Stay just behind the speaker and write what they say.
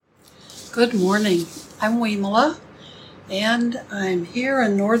Good morning. I'm Wimala, and I'm here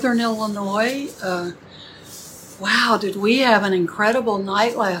in northern Illinois. Wow, did we have an incredible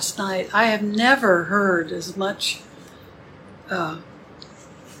night last night. I have never heard as much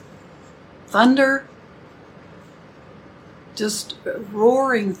thunder, just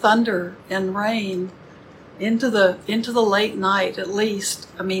roaring thunder and rain into the late night at least.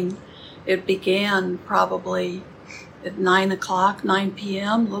 I mean, it began probably at 9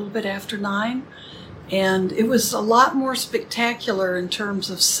 p.m., a little bit after 9. And it was a lot more spectacular in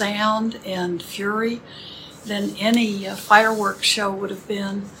terms of sound and fury than any fireworks show would have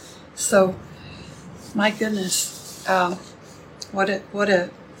been. So, my goodness,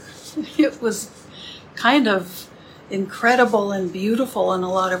 it was kind of incredible and beautiful in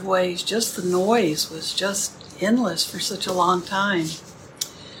a lot of ways. Just the noise was just endless for such a long time.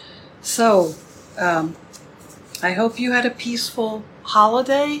 So, I hope you had a peaceful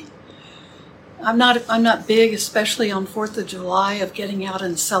holiday. I'm not big, especially on 4th of July, of getting out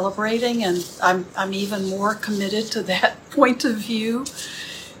and celebrating, and I'm even more committed to that point of view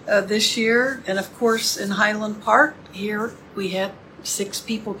this year. And of course, in Highland Park here, we had 6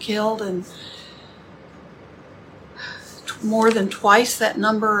 people killed and more than twice that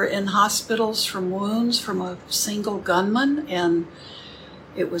number in hospitals from wounds from a single gunman. And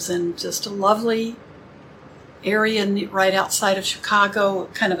it was in just a lovely area right outside of Chicago,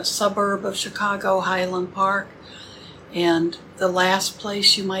 kind of a suburb of Chicago, Highland Park, and the last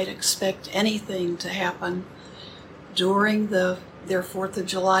place you might expect anything to happen during their 4th of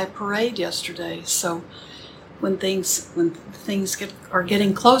July parade yesterday. So when things are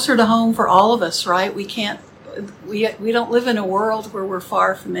getting closer to home for all of us, right? We don't live in a world where we're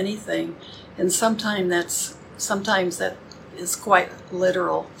far from anything, and sometimes that is quite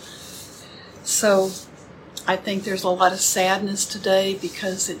literal. So I think there's a lot of sadness today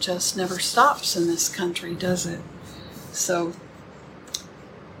because it just never stops in this country, does it? So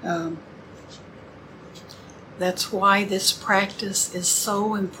that's why this practice is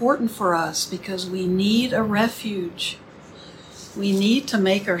so important for us, because we need a refuge. We need to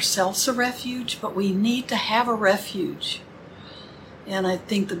make ourselves a refuge, but we need to have a refuge. And I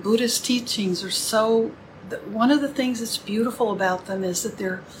think the Buddhist teachings are one of the things that's beautiful about them is that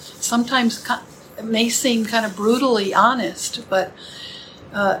they're sometimes it may seem kind of brutally honest, but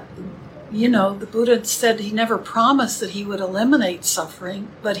the Buddha said he never promised that he would eliminate suffering,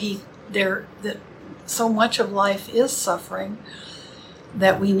 but that so much of life is suffering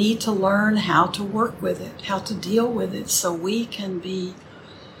that we need to learn how to work with it, how to deal with it, so we can be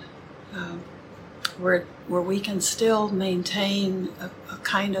where we can still maintain a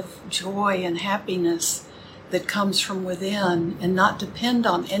kind of joy and happiness that comes from within, and not depend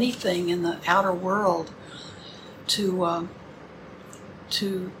on anything in the outer world to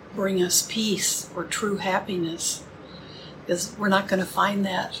bring us peace or true happiness, because we're not going to find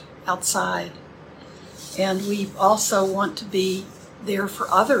that outside. And we also want to be there for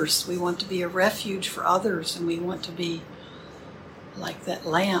others. We want to be a refuge for others, and we want to be like that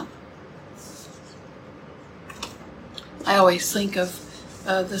lamp. I always think of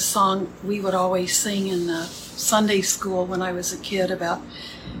the song we would always sing in Sunday school when I was a kid about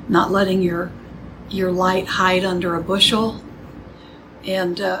not letting your light hide under a bushel.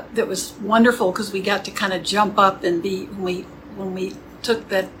 And that was wonderful because we got to kind of jump up and when we took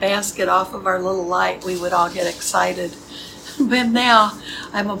that basket off of our little light, we would all get excited. But now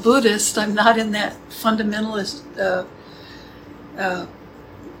I'm a Buddhist. I'm not in that fundamentalist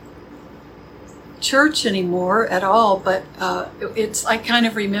church anymore at all, but I kind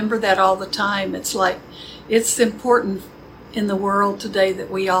of remember that all the time. It's like it's important in the world today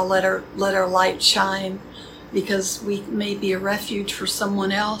that we all let our light shine, because we may be a refuge for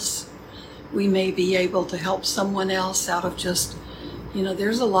someone else. We may be able to help someone else out of just,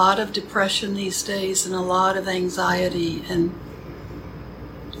 there's a lot of depression these days and a lot of anxiety, and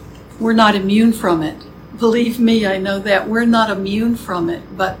we're not immune from it. Believe me, I know that we're not immune from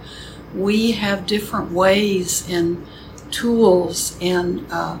it, but we have different ways and tools and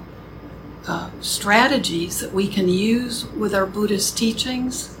strategies that we can use with our Buddhist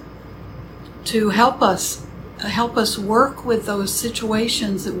teachings to help us work with those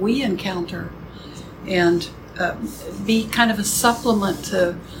situations that we encounter, and be kind of a supplement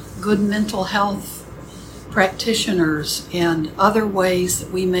to good mental health practitioners and other ways that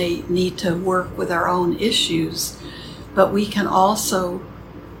we may need to work with our own issues. But we can also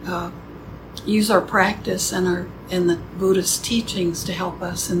use our practice and the Buddhist teachings to help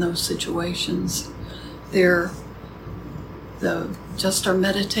us in those situations. They're just our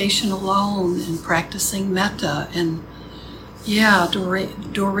meditation alone and practicing metta and Yeah,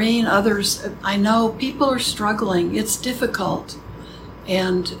 Doreen, others, I know people are struggling. It's difficult.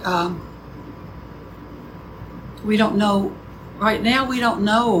 And we don't know, right now we don't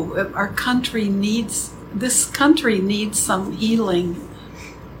know. This country needs some healing.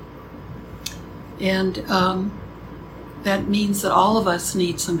 And that means that all of us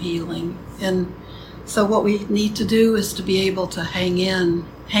need some healing. And so what we need to do is to be able to hang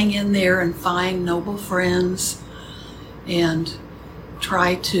in there and find noble friends, and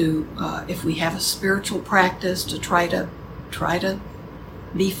try to, if we have a spiritual practice, to try to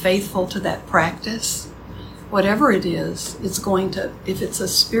be faithful to that practice. Whatever it is, if it's a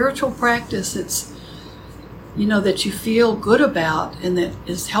spiritual practice, it's, that you feel good about and that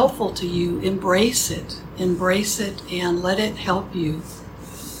is helpful to you, embrace it and let it help you.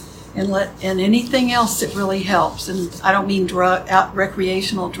 And anything else that really helps. And I don't mean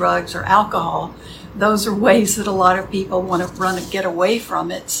recreational drugs or alcohol. Those are ways that a lot of people want to get away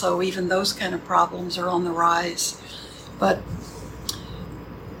from it. So even those kind of problems are on the rise. But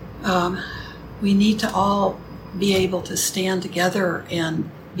we need to all be able to stand together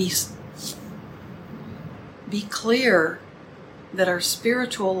and be clear that our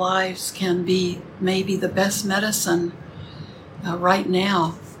spiritual lives can be maybe the best medicine right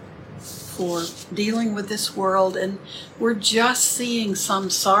now for dealing with this world. And we're just seeing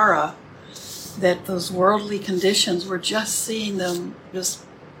samsara, that those worldly conditions, we're just seeing them just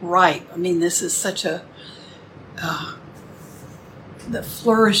ripe. I mean, this is such the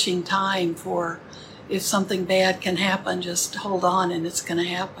flourishing time for, if something bad can happen, just hold on and it's going to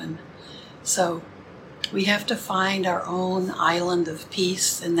happen. So we have to find our own island of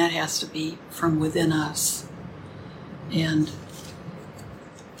peace, and that has to be from within us. And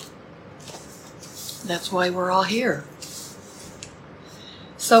that's why we're all here.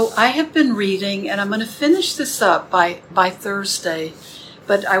 So I have been reading, and I'm going to finish this up by Thursday,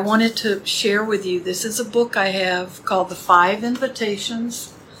 but I wanted to share with you, this is a book I have called The 5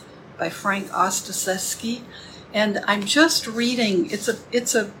 Invitations by Frank Ostaseski, and I'm just reading. It's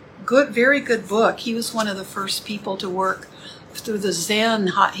a good, very good book. He was one of the first people to work through the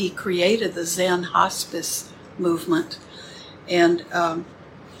Zen. He created the Zen hospice movement, and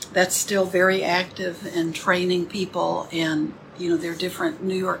that's still very active in training people. And they're different.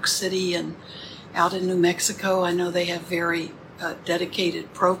 New York City and out in New Mexico, I know they have very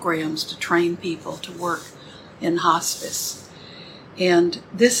dedicated programs to train people to work in hospice. And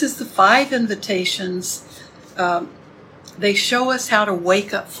this is the 5 invitations. They show us how to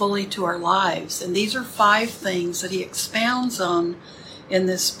wake up fully to our lives. And these are 5 things that he expounds on in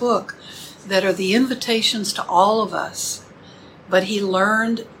this book that are the invitations to all of us. But he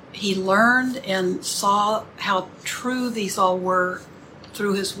learned and saw how true these all were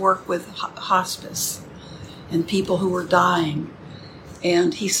through his work with hospice and people who were dying.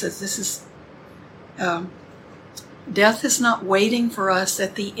 And he says this is, death is not waiting for us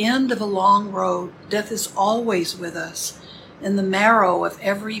at the end of a long road. Death is always with us in the marrow of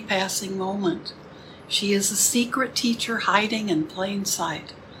every passing moment. She is a secret teacher hiding in plain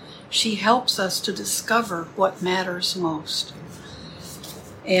sight. She helps us to discover what matters most.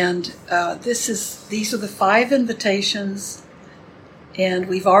 And these are the 5 invitations, and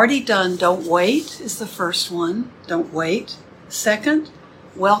we've already done don't wait is the first one. Don't wait. Second,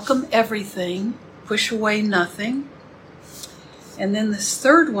 welcome everything, push away nothing. And then this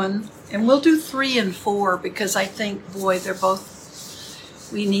third one, and we'll do 3 and 4 because I think,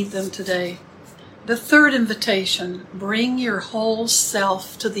 we need them today. The third invitation, bring your whole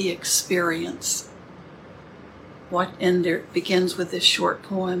self to the experience. And it begins with this short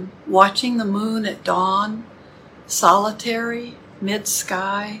poem. Watching the moon at dawn, solitary,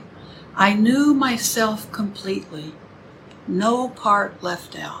 mid-sky, I knew myself completely, no part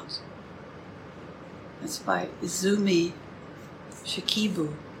left out. That's by Izumi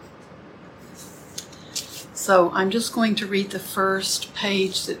Shikibu. So I'm just going to read the first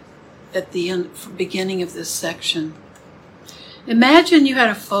page at the beginning of this section. Imagine you had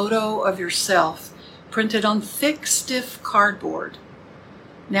a photo of yourself printed on thick, stiff cardboard.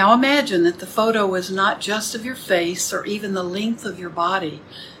 Now imagine that the photo was not just of your face or even the length of your body,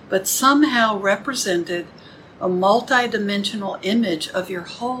 but somehow represented a multi-dimensional image of your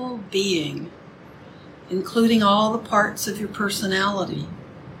whole being, including all the parts of your personality.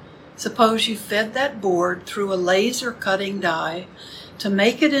 Suppose you fed that board through a laser cutting die to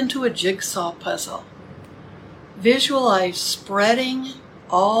make it into a jigsaw puzzle. Visualize spreading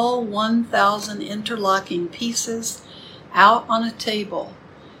all 1,000 interlocking pieces out on a table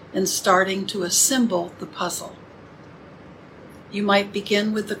and starting to assemble the puzzle. You might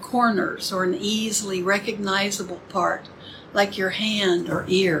begin with the corners or an easily recognizable part like your hand or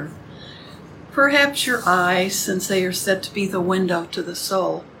ear. Perhaps your eyes, since they are said to be the window to the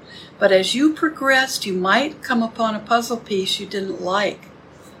soul. But as you progressed, you might come upon a puzzle piece you didn't like.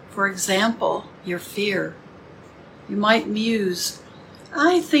 For example, your fear. You might muse,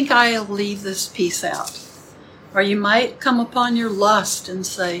 I think I'll leave this piece out. Or you might come upon your lust and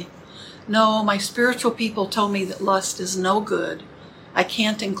say, no, my spiritual people told me that lust is no good. I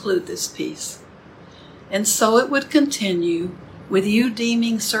can't include this piece. And so it would continue with you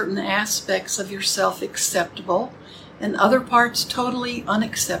deeming certain aspects of yourself acceptable and other parts totally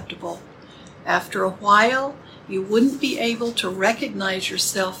unacceptable. After a while, you wouldn't be able to recognize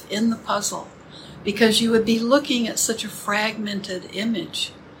yourself in the puzzle because you would be looking at such a fragmented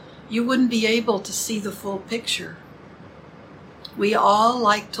image. You wouldn't be able to see the full picture. We all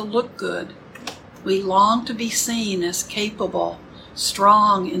like to look good. We long to be seen as capable,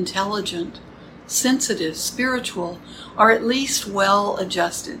 strong, intelligent, sensitive, spiritual, or at least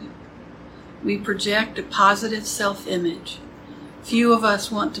well-adjusted. We project a positive self-image. Few of us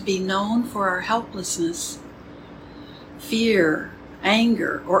want to be known for our helplessness, fear,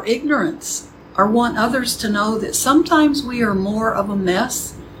 anger, or ignorance, or want others to know that sometimes we are more of a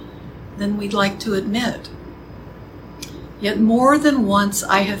mess than we'd like to admit. Yet more than once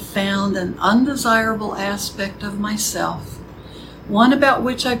I have found an undesirable aspect of myself, one about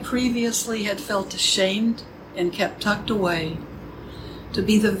which I previously had felt ashamed and kept tucked away, to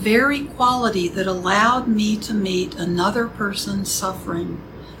be the very quality that allowed me to meet another person's suffering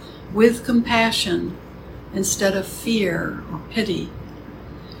with compassion instead of fear or pity.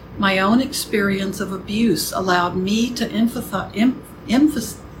 My own experience of abuse allowed me to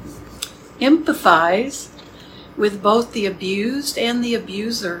empathize with both the abused and the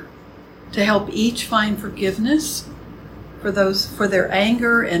abuser, to help each find forgiveness for their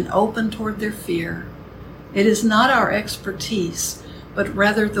anger and open toward their fear. It is not our expertise, but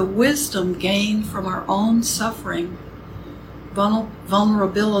rather the wisdom gained from our own suffering,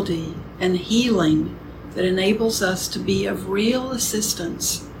 vulnerability, and healing that enables us to be of real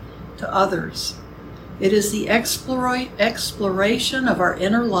assistance to others. It is the exploration of our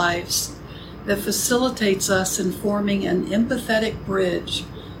inner lives that facilitates us in forming an empathetic bridge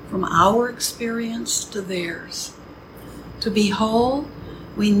from our experience to theirs. To be whole,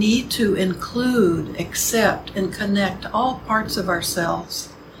 we need to include, accept, and connect all parts of ourselves.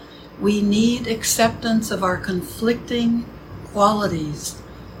 We need acceptance of our conflicting qualities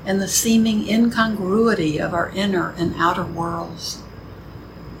and the seeming incongruity of our inner and outer worlds.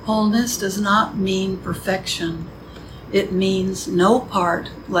 Wholeness does not mean perfection. It means no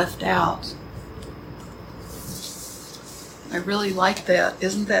part left out. I really like that.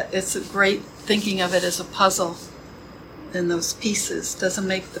 Isn't that? It's a great thinking of it as a puzzle. And those pieces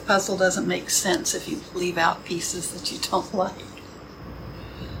the puzzle doesn't make sense if you leave out pieces that you don't like.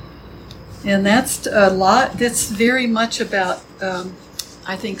 And that's a lot. That's very much about,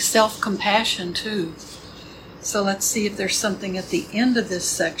 I think, self-compassion too. So let's see if there's something at the end of this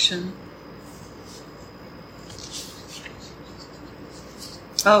section.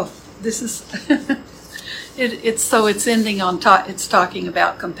 Oh, this is. It's ending on. It's talking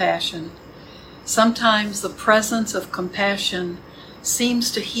about compassion. Sometimes the presence of compassion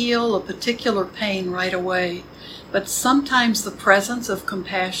seems to heal a particular pain right away, but sometimes the presence of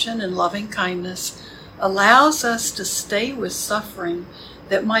compassion and loving kindness allows us to stay with suffering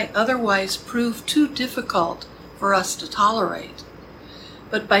that might otherwise prove too difficult for us to tolerate.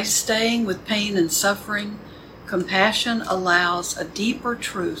 But by staying with pain and suffering, compassion allows a deeper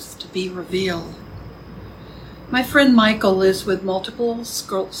truth to be revealed. My friend Michael lived with multiple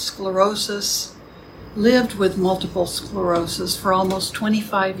sclerosis for almost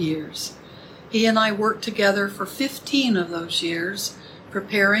 25 years. He and I worked together for 15 of those years,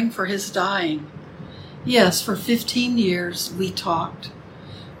 preparing for his dying. Yes, for 15 years we talked.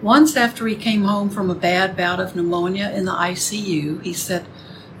 Once after he came home from a bad bout of pneumonia in the ICU, he said,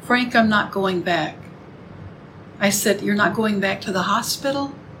 "Frank, I'm not going back." I said, "You're not going back to the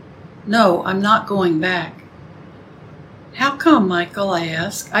hospital?" "No, I'm not going back." "How come, Michael?" I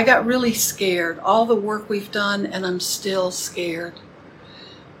asked. "I got really scared, all the work we've done, and I'm still scared."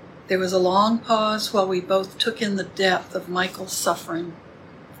 There was a long pause while we both took in the depth of Michael's suffering.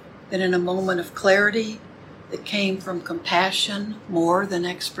 Then in a moment of clarity that came from compassion more than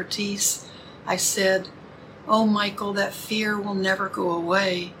expertise, I said, "Oh, Michael, that fear will never go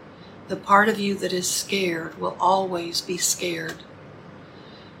away. The part of you that is scared will always be scared."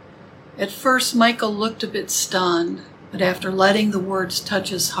 At first, Michael looked a bit stunned. But after letting the words touch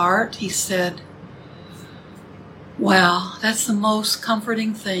his heart, he said, Wow, that's the most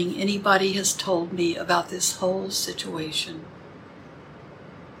comforting thing anybody has told me about this whole situation.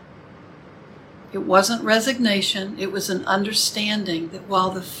 It wasn't resignation, it was an understanding that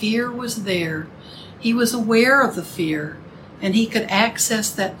while the fear was there, he was aware of the fear, and he could access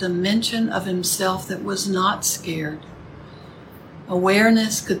that dimension of himself that was not scared.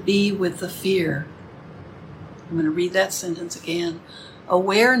 Awareness could be with the fear. I'm going to read that sentence again.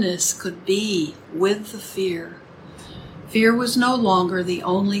 Awareness could be with the fear. Fear was no longer the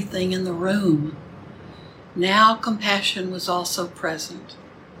only thing in the room. Now compassion was also present.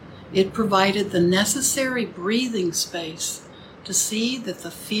 It provided the necessary breathing space to see that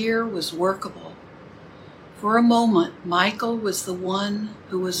the fear was workable. For a moment, Michael was the one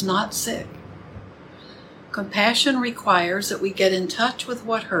who was not sick. Compassion requires that we get in touch with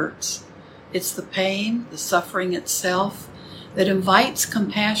what hurts. It's the pain, the suffering itself, that invites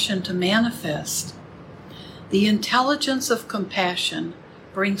compassion to manifest. The intelligence of compassion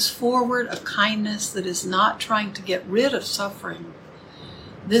brings forward a kindness that is not trying to get rid of suffering.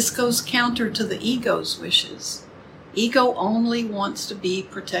 This goes counter to the ego's wishes. Ego only wants to be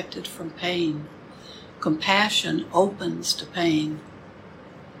protected from pain. Compassion opens to pain.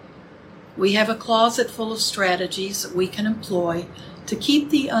 We have a closet full of strategies that we can employ to keep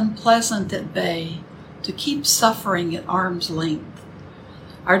the unpleasant at bay, to keep suffering at arm's length.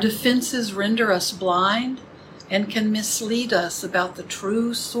 Our defenses render us blind and can mislead us about the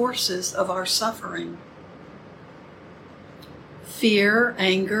true sources of our suffering. Fear,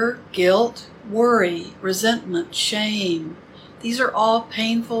 anger, guilt, worry, resentment, shame. These are all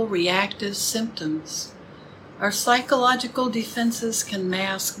painful reactive symptoms. Our psychological defenses can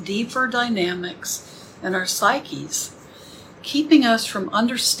mask deeper dynamics in our psyches, keeping us from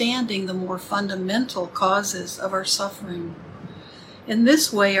understanding the more fundamental causes of our suffering. In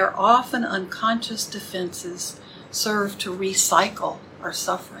this way, our often unconscious defenses serve to recycle our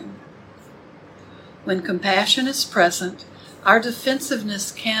suffering. When compassion is present, our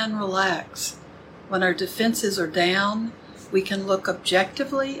defensiveness can relax. When our defenses are down, we can look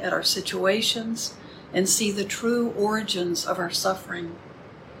objectively at our situations and see the true origins of our suffering.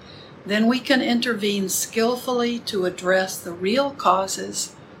 Then we can intervene skillfully to address the real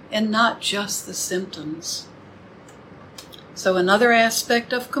causes and not just the symptoms. So another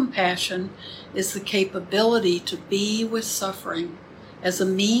aspect of compassion is the capability to be with suffering as a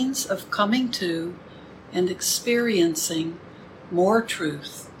means of coming to and experiencing more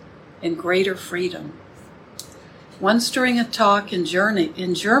truth and greater freedom. Once during a talk in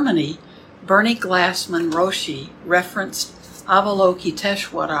Germany, Bernie Glassman Roshi referenced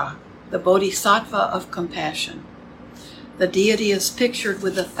Avalokiteshvara, the Bodhisattva of compassion. The deity is pictured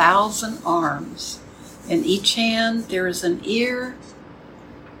with 1,000 arms. In each hand there is an ear.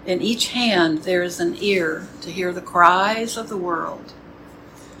 In each hand there is an ear to hear the cries of the world.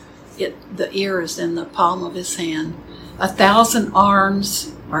 The ear is in the palm of his hand. 1,000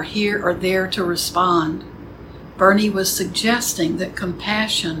 arms are here or there to respond. Bernie was suggesting that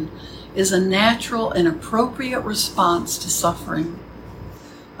compassion is a natural and appropriate response to suffering.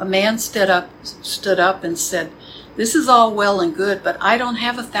 A man stood up and said, "This is all well and good, but I don't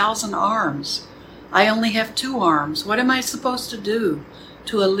have 1,000 arms. I only have 2 arms. What am I supposed to do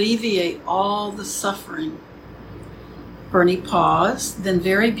to alleviate all the suffering?" Bernie paused, then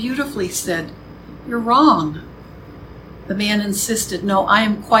very beautifully said, "You're wrong." The man insisted, "No, I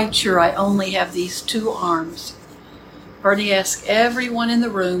am quite sure I only have these 2 arms." Bernie asked everyone in the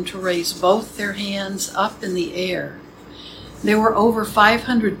room to raise both their hands up in the air. There were over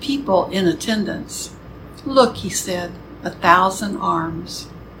 500 people in attendance. "Look," he said, 1,000 arms.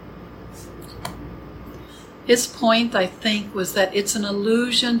 His point, I think, was that it's an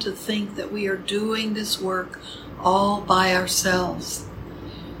illusion to think that we are doing this work all by ourselves.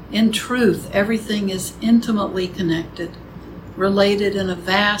 In truth, everything is intimately connected, related in a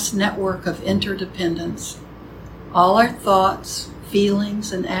vast network of interdependence. All our thoughts,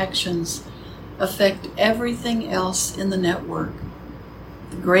 feelings, and actions affect everything else in the network.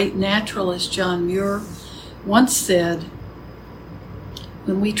 The great naturalist John Muir once said,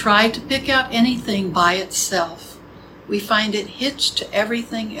 "When we try to pick out anything by itself, we find it hitched to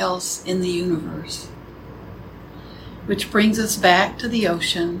everything else in the universe." Which brings us back to the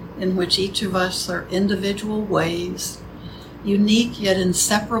ocean, in which each of us are individual waves, unique yet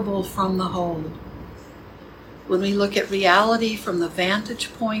inseparable from the whole. When we look at reality from the vantage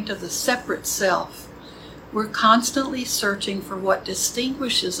point of the separate self, we're constantly searching for what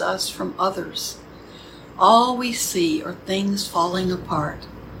distinguishes us from others. All we see are things falling apart.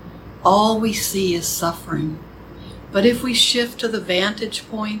 All we see is suffering. But if we shift to the vantage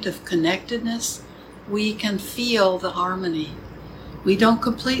point of connectedness, we can feel the harmony. We don't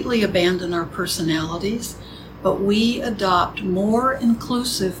completely abandon our personalities, but we adopt more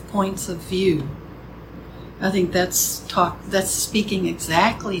inclusive points of view. I think that's speaking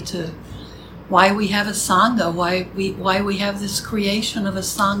exactly to why we have a Sangha, why we have this creation of a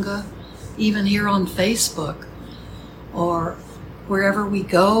Sangha even here on Facebook or wherever we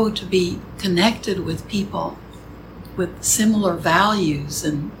go, to be connected with people with similar values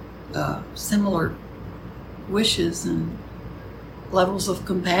and similar wishes and levels of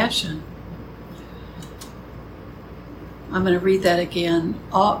compassion. I'm going to read that again.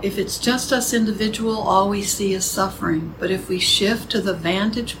 If it's just us individual, all we see is suffering. But if we shift to the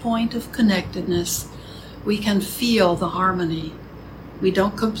vantage point of connectedness, we can feel the harmony. We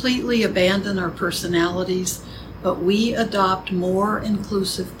don't completely abandon our personalities, but we adopt more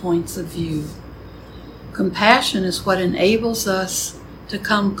inclusive points of view. Compassion is what enables us to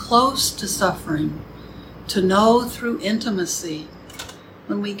come close to suffering, to know through intimacy.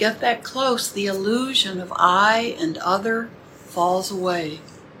 When we get that close, the illusion of I and other falls away.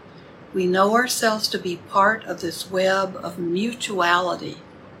 We know ourselves to be part of this web of mutuality.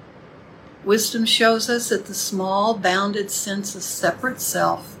 Wisdom shows us that the small, bounded sense of separate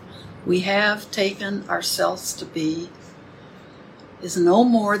self we have taken ourselves to be is no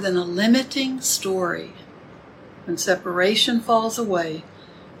more than a limiting story. When separation falls away,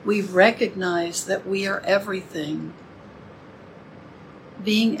 we recognize that we are everything.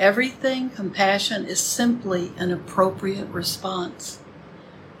 Being everything, compassion is simply an appropriate response,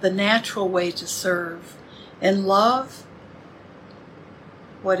 the natural way to serve. And love,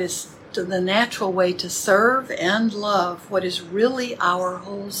 the natural way to serve and love what is really our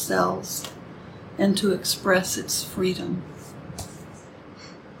whole selves, and to express its freedom.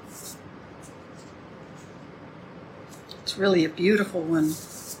 It's really a beautiful one.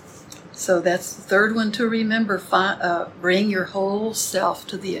 So that's the third one to remember. Bring your whole self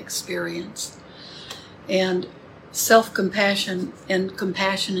to the experience. And self-compassion and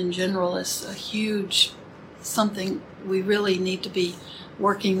compassion in general is a huge something we really need to be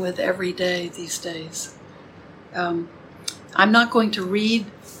working with every day these days. I'm not going to read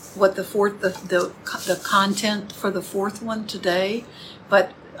what the content for the fourth one today,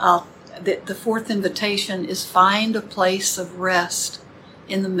 but the fourth invitation is find a place of rest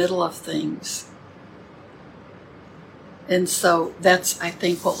in the middle of things. And so that's, I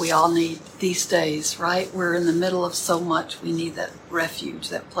think, what we all need these days, right? We're in the middle of so much. We need that refuge,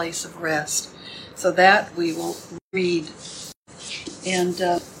 that place of rest. So that we will read. And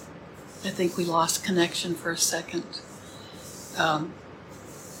I think we lost connection for a second. That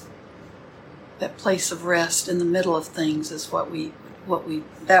place of rest in the middle of things is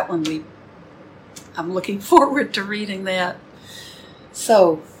I'm looking forward to reading that.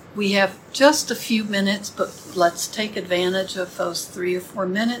 So we have just a few minutes, but let's take advantage of those 3 or 4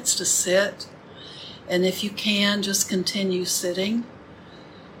 minutes to sit. And if you can, just continue sitting.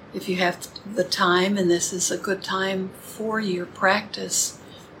 If you have the time, and this is a good time for your practice,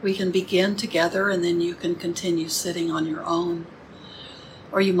 we can begin together and then you can continue sitting on your own.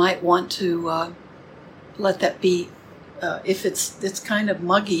 Or you might want to let that be, if it's kind of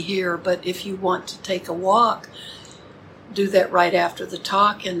muggy here, but if you want to take a walk, do that right after the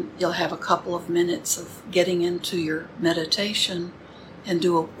talk, and you'll have a couple of minutes of getting into your meditation and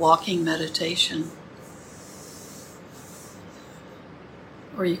do a walking meditation.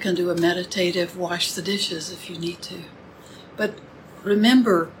 Or you can do a meditative wash the dishes if you need to. But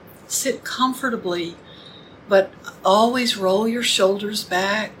remember, sit comfortably, but always roll your shoulders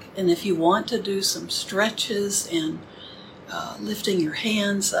back. And if you want to do some stretches and lifting your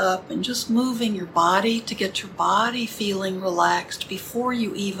hands up and just moving your body to get your body feeling relaxed before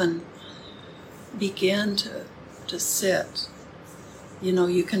you even begin to sit. You know,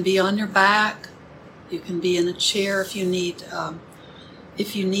 you can be on your back, you can be in a chair if you need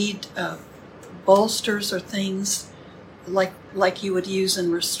bolsters or things like you would use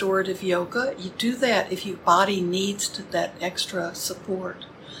in restorative yoga. You do that if your body needs that extra support.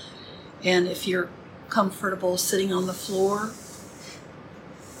 And if you're comfortable sitting on the floor,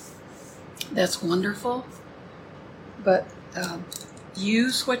 that's wonderful. But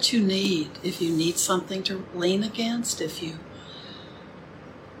use what you need. If you need something to lean against,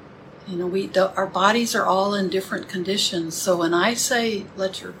 our bodies are all in different conditions. So when I say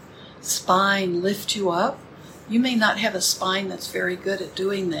let your spine lift you up, you may not have a spine that's very good at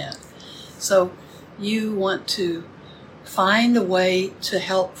doing that. So you want to find a way to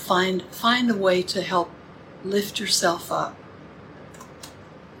help lift yourself up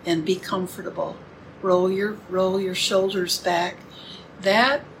and be comfortable. Roll your shoulders back.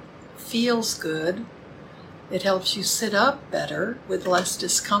 That feels good. It helps you sit up better with less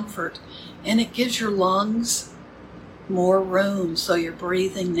discomfort, and it gives your lungs more room so your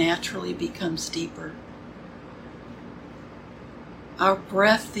breathing naturally becomes deeper. Our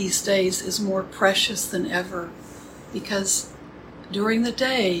breath these days is more precious than ever because during the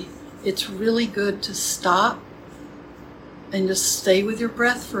day it's really good to stop and just stay with your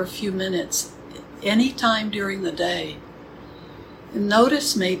breath for a few minutes anytime during the day. And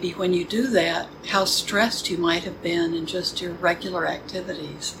notice maybe when you do that how stressed you might have been in just your regular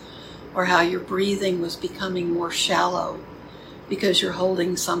activities, or how your breathing was becoming more shallow because you're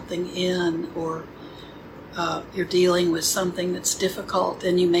holding something in, or you're dealing with something that's difficult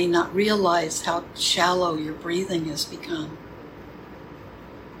and you may not realize how shallow your breathing has become.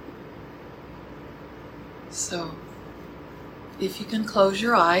 So, if you can close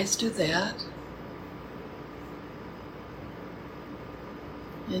your eyes, do that.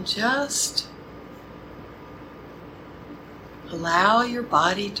 And just allow your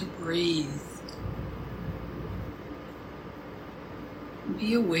body to breathe.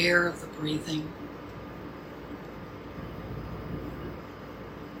 Be aware of the breathing.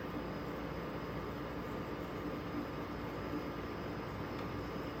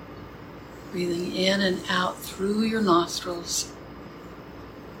 Breathing in and out through your nostrils.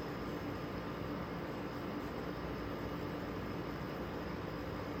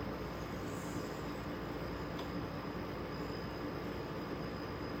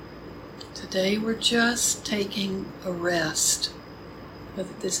 Today we're just taking a rest.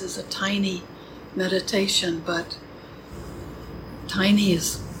 This is a tiny meditation, but tiny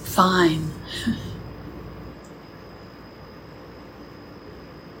is fine.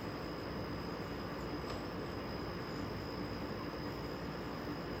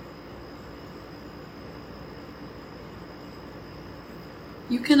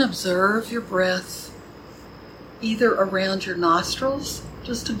 You can observe your breath either around your nostrils.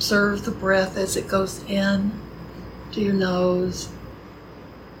 Just observe the breath as it goes in to your nose.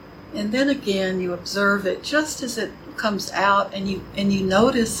 And then again, you observe it just as it comes out, and you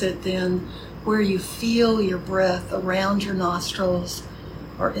notice it then where you feel your breath around your nostrils,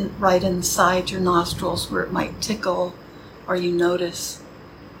 or right inside your nostrils where it might tickle, or you notice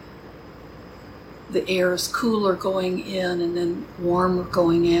the air is cooler going in and then warmer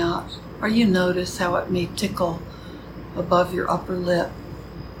going out, or you notice how it may tickle above your upper lip.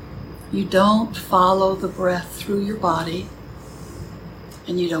 You don't follow the breath through your body,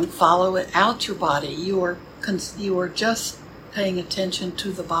 and you don't follow it out your body. You are just paying attention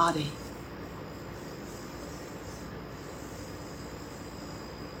to the body.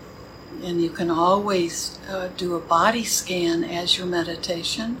 And you can always do a body scan as your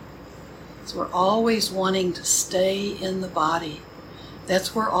meditation. So we're always wanting to stay in the body.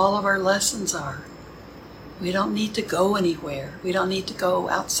 That's where all of our lessons are. We don't need to go anywhere. We don't need to go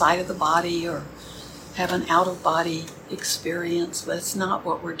outside of the body or have an out-of-body experience. That's not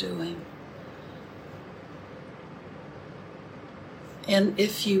what we're doing. And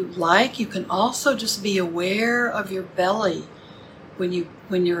if you like, you can also just be aware of your belly when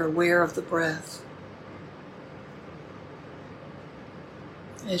you're aware of the breath.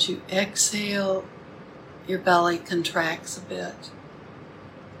 As you exhale, your belly contracts a bit.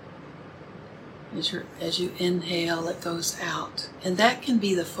 As you inhale, it goes out. And that can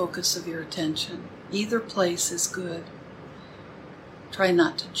be the focus of your attention. Either place is good. Try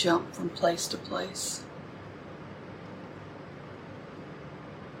not to jump from place to place.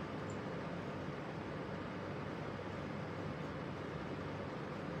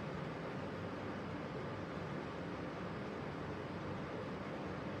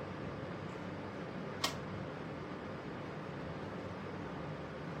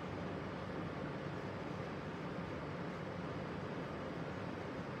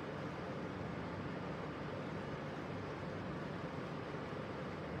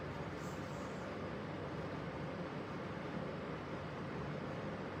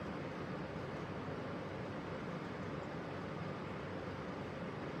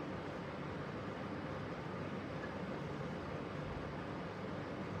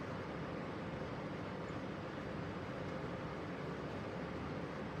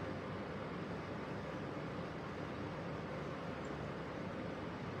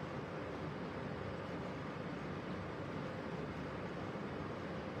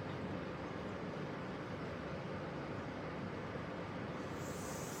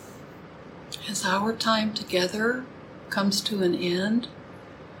 As our time together comes to an end,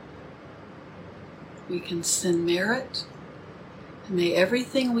 we can send merit. And may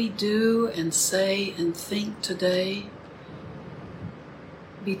everything we do and say and think today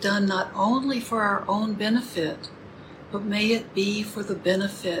be done not only for our own benefit, but may it be for the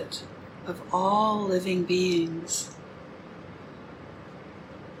benefit of all living beings.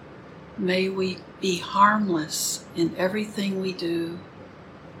 May we be harmless in everything we do.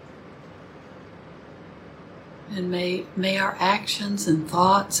 And may our actions and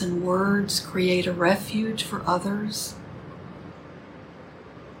thoughts and words create a refuge for others.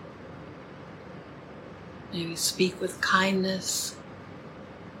 May we speak with kindness.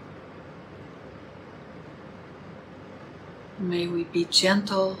 May we be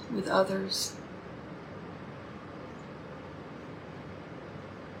gentle with others.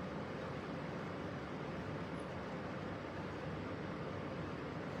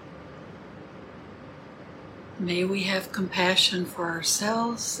 May we have compassion for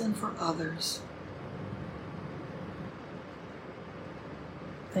ourselves and for others.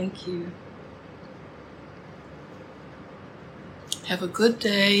 Thank you. Have a good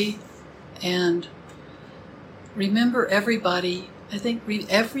day, and remember everybody. I think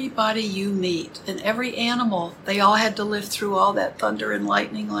everybody you meet and every animal, they all had to live through all that thunder and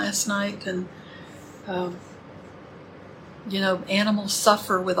lightning last night. And, animals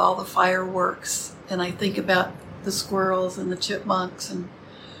suffer with all the fireworks. And I think about the squirrels and the chipmunks, and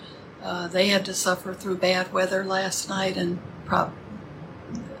they had to suffer through bad weather last night, and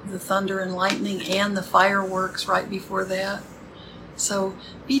the thunder and lightning and the fireworks right before that. So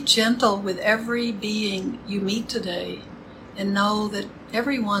be gentle with every being you meet today, and know that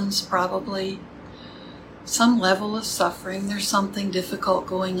everyone's probably some level of suffering. There's something difficult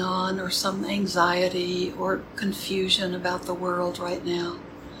going on, or some anxiety or confusion about the world right now.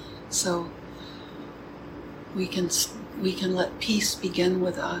 So we can let peace begin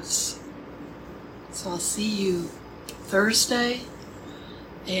with us. So I'll see you Thursday,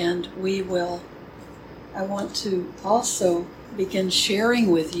 and I want to also begin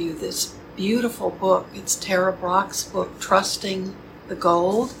sharing with you this beautiful book. It's Tara Brach's book, Trusting the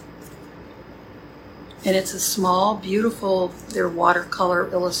Gold. And it's a small, beautiful, they're watercolor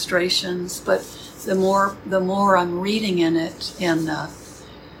illustrations, but the more I'm reading in it, and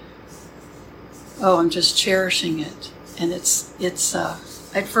I'm just cherishing it. And it's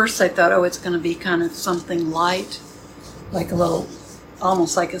at first I thought, it's going to be kind of something light, like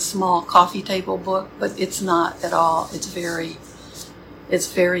almost like a small coffee table book, but it's not at all. It's very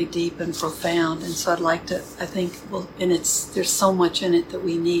deep and profound. And so there's so much in it that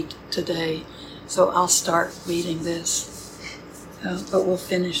we need today. So I'll start reading this, but we'll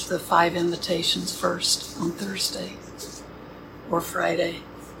finish the 5 invitations first on Thursday or Friday.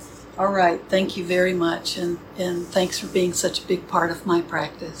 All right, thank you very much, and thanks for being such a big part of my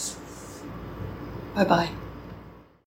practice. Bye-bye.